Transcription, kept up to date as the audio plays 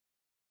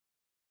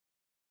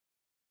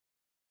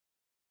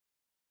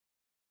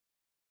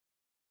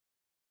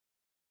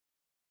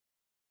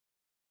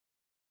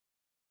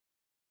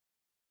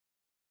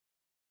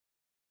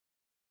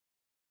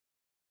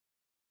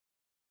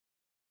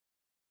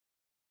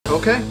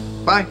Okay,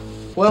 bye.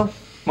 Well,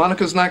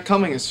 Monica's not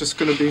coming. It's just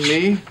gonna be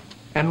me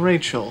and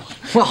Rachel.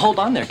 Well, hold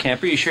on there,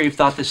 Camper. You sure you've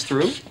thought this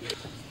through?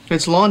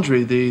 It's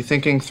laundry. The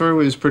thinking through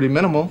is pretty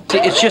minimal.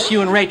 It's just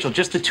you and Rachel,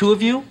 just the two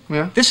of you?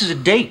 Yeah. This is a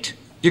date.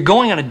 You're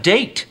going on a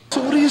date.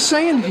 So what are you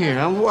saying here?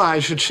 I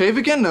should shave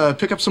again?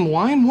 Pick up some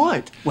wine?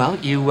 What? Well,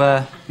 you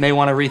may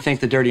want to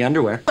rethink the dirty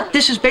underwear.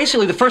 This is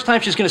basically the first time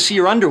she's going to see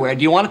your underwear.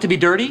 Do you want it to be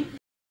dirty?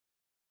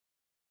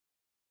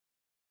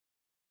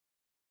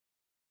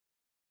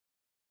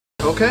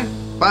 Okay,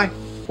 bye.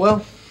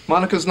 Well,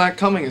 Monica's not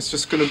coming. It's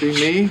just gonna be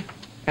me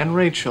and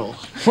Rachel.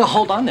 Well,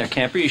 hold on there,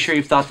 Camper. You sure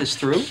you've thought this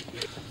through?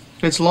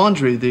 It's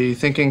laundry. The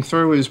thinking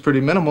through is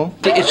pretty minimal.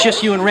 It's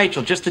just you and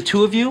Rachel, just the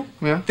two of you?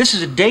 Yeah. This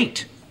is a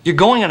date. You're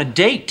going on a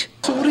date.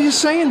 So what are you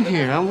saying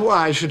here?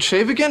 I should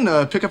shave again?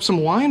 Pick up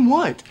some wine?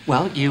 What?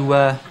 Well, you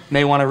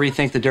may want to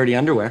rethink the dirty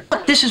underwear.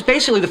 This is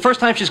basically the first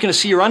time she's going to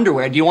see your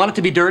underwear. Do you want it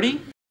to be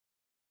dirty?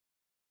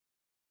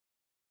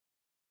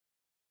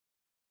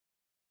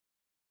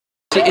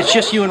 It's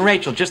just you and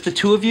Rachel, just the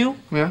two of you?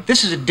 Yeah.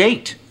 This is a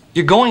date.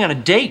 You're going on a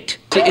date.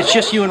 It's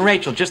just you and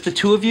Rachel, just the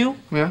two of you?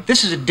 Yeah.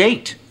 This is a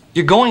date.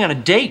 You're going on a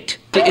date.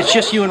 It's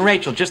just you and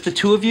Rachel, just the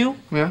two of you?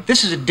 Yeah.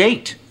 This is a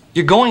date.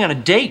 You're going on a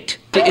date.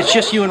 It's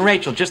just you and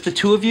Rachel, just the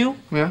two of you?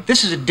 Yeah.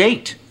 This is a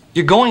date.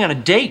 You're going on a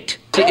date.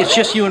 It's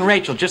just you and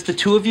Rachel, just the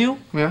two of you?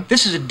 Yeah.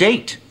 This is a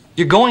date.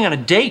 You're going on a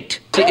date.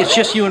 It's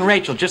just you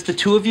and Rachel,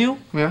 just the two of you?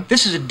 Yeah. This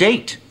is a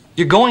date.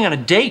 You're going on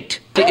a date.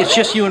 It's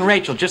just you and Rachel, just the two of you? Yeah. This is a date. You're going on a date. It's just you and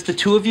Rachel, just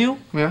the two of you?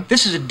 Yeah.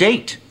 This is a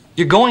date.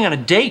 You're going on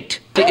a date.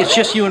 It's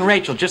just you and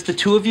Rachel, just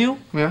the two of you?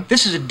 Yeah.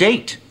 This is a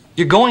date.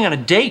 You're going on a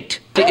date.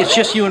 It's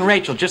just you and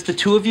Rachel, just the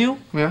two of you?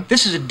 Yeah.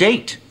 This is a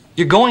date. You're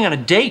going on a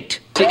date.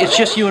 It's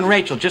just you and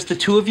Rachel, just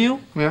the two of you?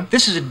 Yeah.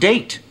 This is a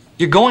date. You're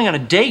going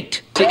on a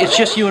date. It's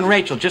just you and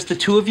Rachel, just the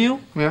two of you?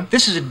 Yeah. This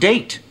is a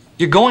date. You're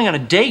going on a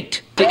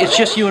date. It's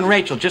just you and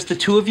Rachel, just the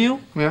two of you?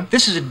 Yeah.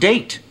 This is a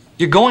date. You're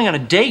going on a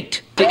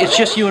date. It's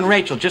just you and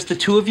Rachel, just the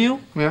two of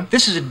you? Yeah.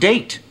 This is a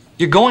date.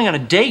 You're going on a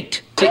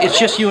date. It's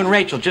just you and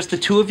Rachel, just the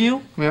two of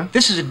you? Yeah.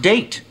 This is a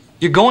date.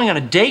 You're going on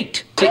a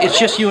date. It's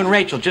just you and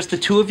Rachel, just the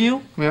two of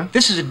you? Yeah.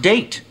 This is a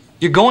date.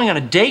 You're going on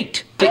a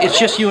date. It's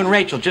just you and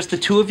Rachel, just the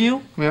two of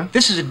you? Yeah.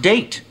 This is a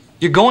date.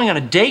 You're going on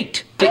a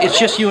date. It's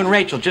just you and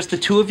Rachel, just the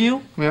two of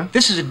you? Yeah.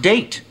 This is a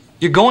date.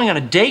 You're going on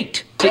a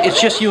date.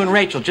 It's just you and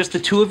Rachel, just the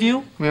two of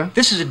you? Yeah.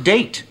 This is a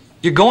date.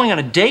 You're going on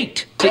a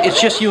date.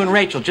 It's just you and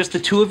Rachel, just the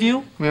two of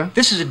you? Yeah.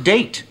 This is a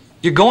date.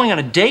 You're going on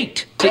a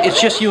date.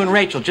 It's just you and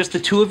Rachel, just the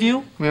two of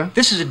you? Yeah.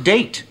 This is a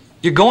date.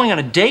 You're going on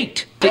a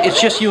date.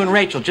 It's just you and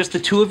Rachel, just the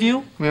two of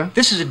you? Yeah.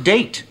 This is a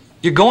date.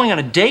 You're going on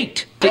a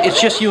date.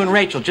 It's just you and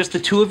Rachel, just the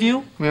two of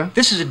you? Yeah.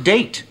 This is a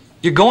date.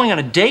 You're going on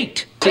a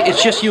date.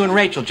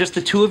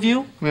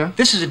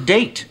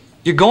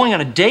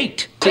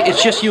 It's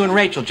just you and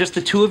Rachel, just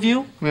the two of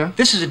you? Yeah.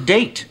 This is a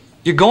date.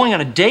 You're going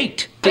on a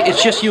date.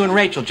 It's just you and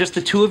Rachel, just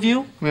the two of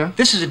you? Yeah.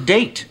 This is a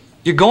date.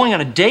 You're going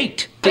on a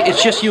date.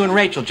 It's just you and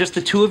Rachel, just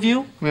the two of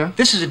you? Yeah.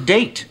 This is a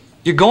date.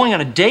 You're going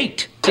on a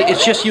date.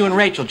 It's just you and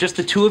Rachel, just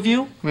the two of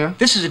you? Yeah.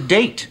 This is a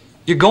date.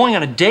 You're going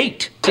on a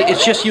date.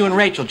 It's just you and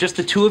Rachel, just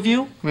the two of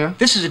you? Yeah.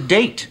 This is a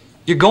date.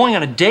 You're going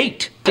on a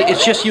date.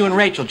 It's just you and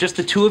Rachel, just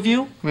the two of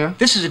you? Yeah.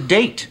 This is a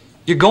date.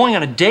 You're going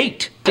on a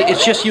date.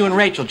 It's just you and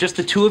Rachel, just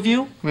the two of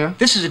you? Yeah.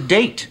 This is a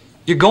date.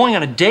 You're going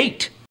on a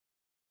date.